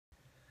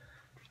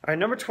All right,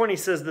 number 20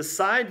 says the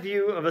side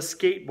view of a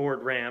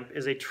skateboard ramp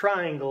is a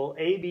triangle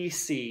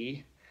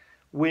ABC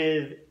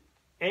with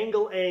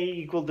angle A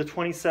equal to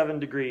 27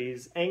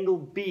 degrees, angle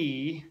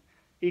B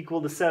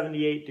equal to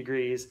 78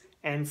 degrees,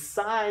 and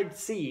side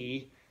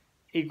C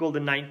equal to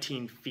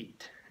 19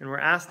 feet. And we're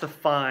asked to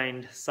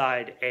find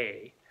side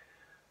A.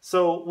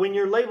 So when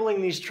you're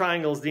labeling these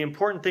triangles, the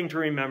important thing to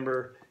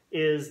remember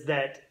is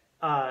that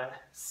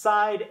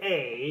side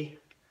A,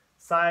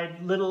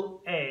 side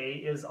little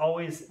a, is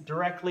always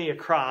directly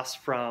across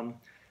from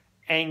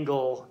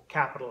angle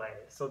capital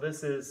A. So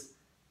this is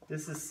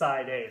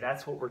side A.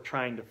 That's what we're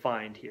trying to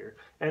find here.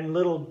 And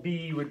little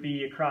b would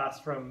be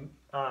across from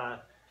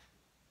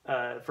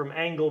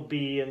angle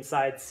B, and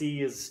side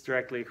C is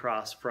directly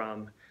across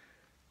from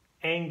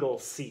angle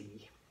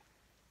C.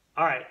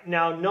 All right,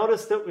 now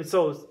notice that,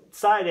 so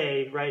side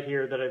A right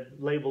here that I've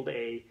labeled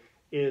A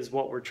is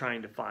what we're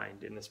trying to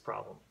find in this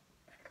problem.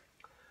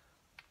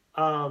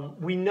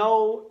 We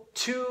know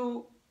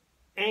two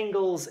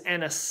angles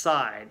and a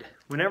side.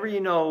 Whenever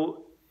you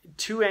know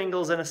two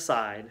angles and a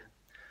side,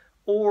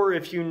 or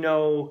if you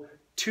know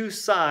two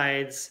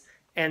sides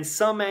and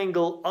some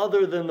angle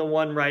other than the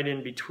one right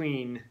in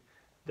between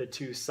the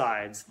two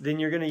sides, then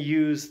you're going to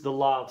use the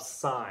law of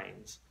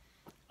sines.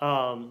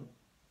 The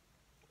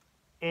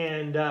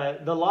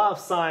law of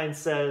sines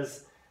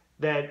says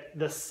that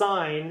the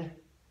sine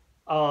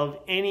of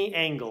any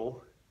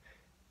angle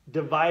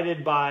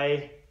divided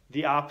by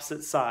the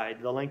opposite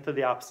side, the length of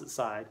the opposite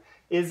side,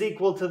 is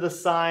equal to the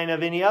sine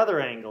of any other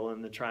angle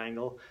in the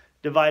triangle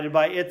divided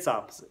by its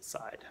opposite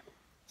side.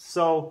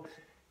 So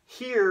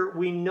here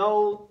we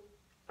know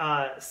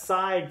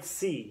side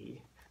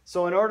C.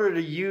 So in order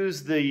to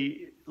use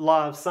the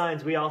law of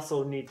sines, we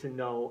also need to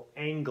know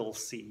angle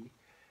C.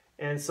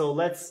 And so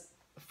let's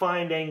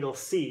find angle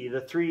C.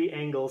 The three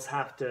angles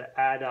have to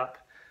add up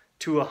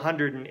to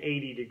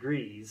 180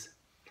 degrees.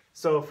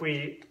 So if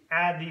we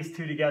add these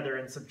two together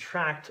and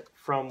subtract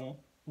from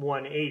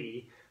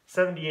 180,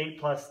 78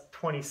 plus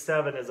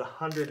 27 is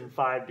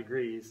 105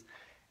 degrees,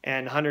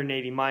 and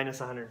 180 minus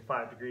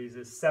 105 degrees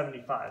is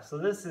 75. So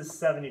this is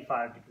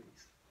 75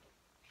 degrees.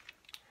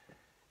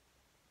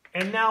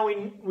 And now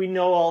we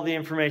know all the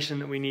information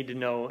that we need to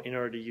know in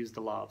order to use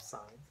the law of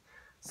sines.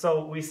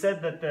 So we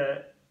said that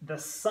the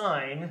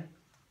sine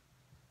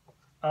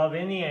of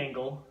any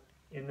angle,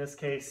 in this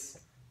case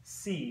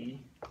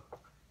C,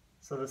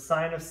 so the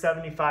sine of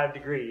 75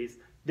 degrees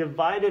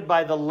divided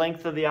by the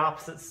length of the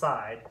opposite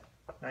side,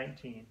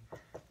 19,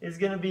 is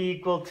going to be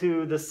equal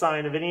to the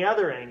sine of any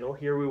other angle.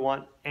 Here we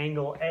want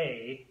angle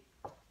A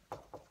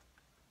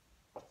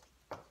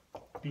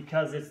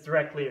because it's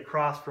directly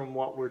across from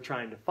what we're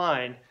trying to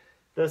find.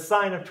 The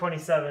sine of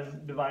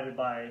 27 divided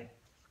by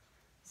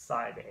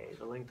side A,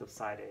 the length of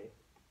side A.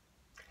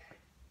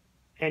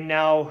 And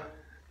now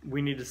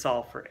we need to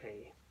solve for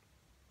A.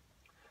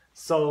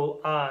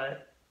 So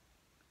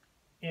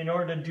in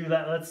order to do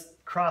that, let's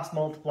cross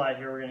multiply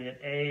here. We're going to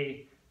get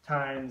A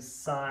times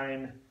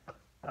sine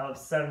of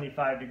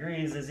 75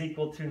 degrees is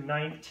equal to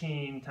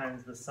 19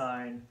 times the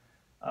sine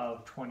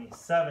of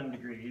 27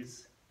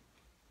 degrees.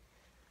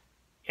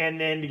 And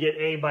then to get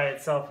A by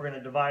itself, we're going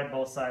to divide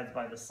both sides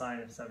by the sine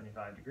of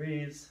 75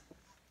 degrees.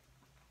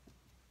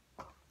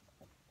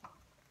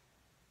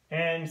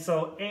 And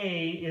so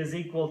A is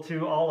equal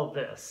to all of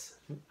this.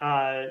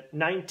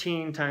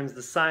 19 times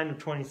the sine of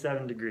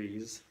 27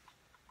 degrees.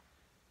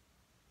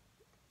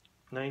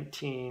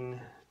 19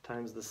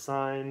 times the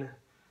sine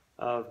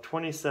of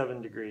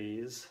 27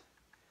 degrees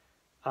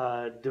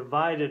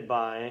divided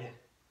by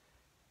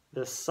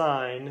the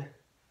sine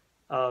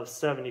of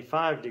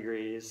 75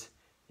 degrees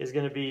is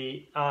going to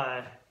be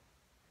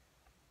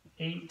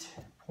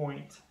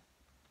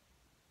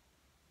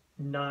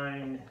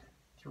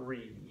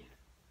 8.93.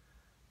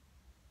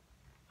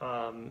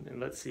 And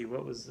let's see,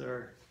 what was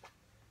there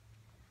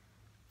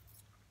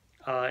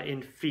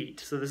in feet?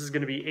 So this is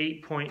going to be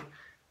 8 point,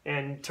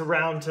 and to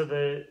round to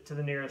the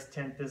nearest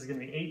tenth, this is going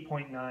to be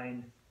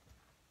 8.9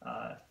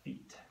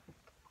 feet.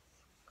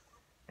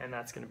 And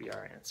that's going to be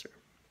our answer.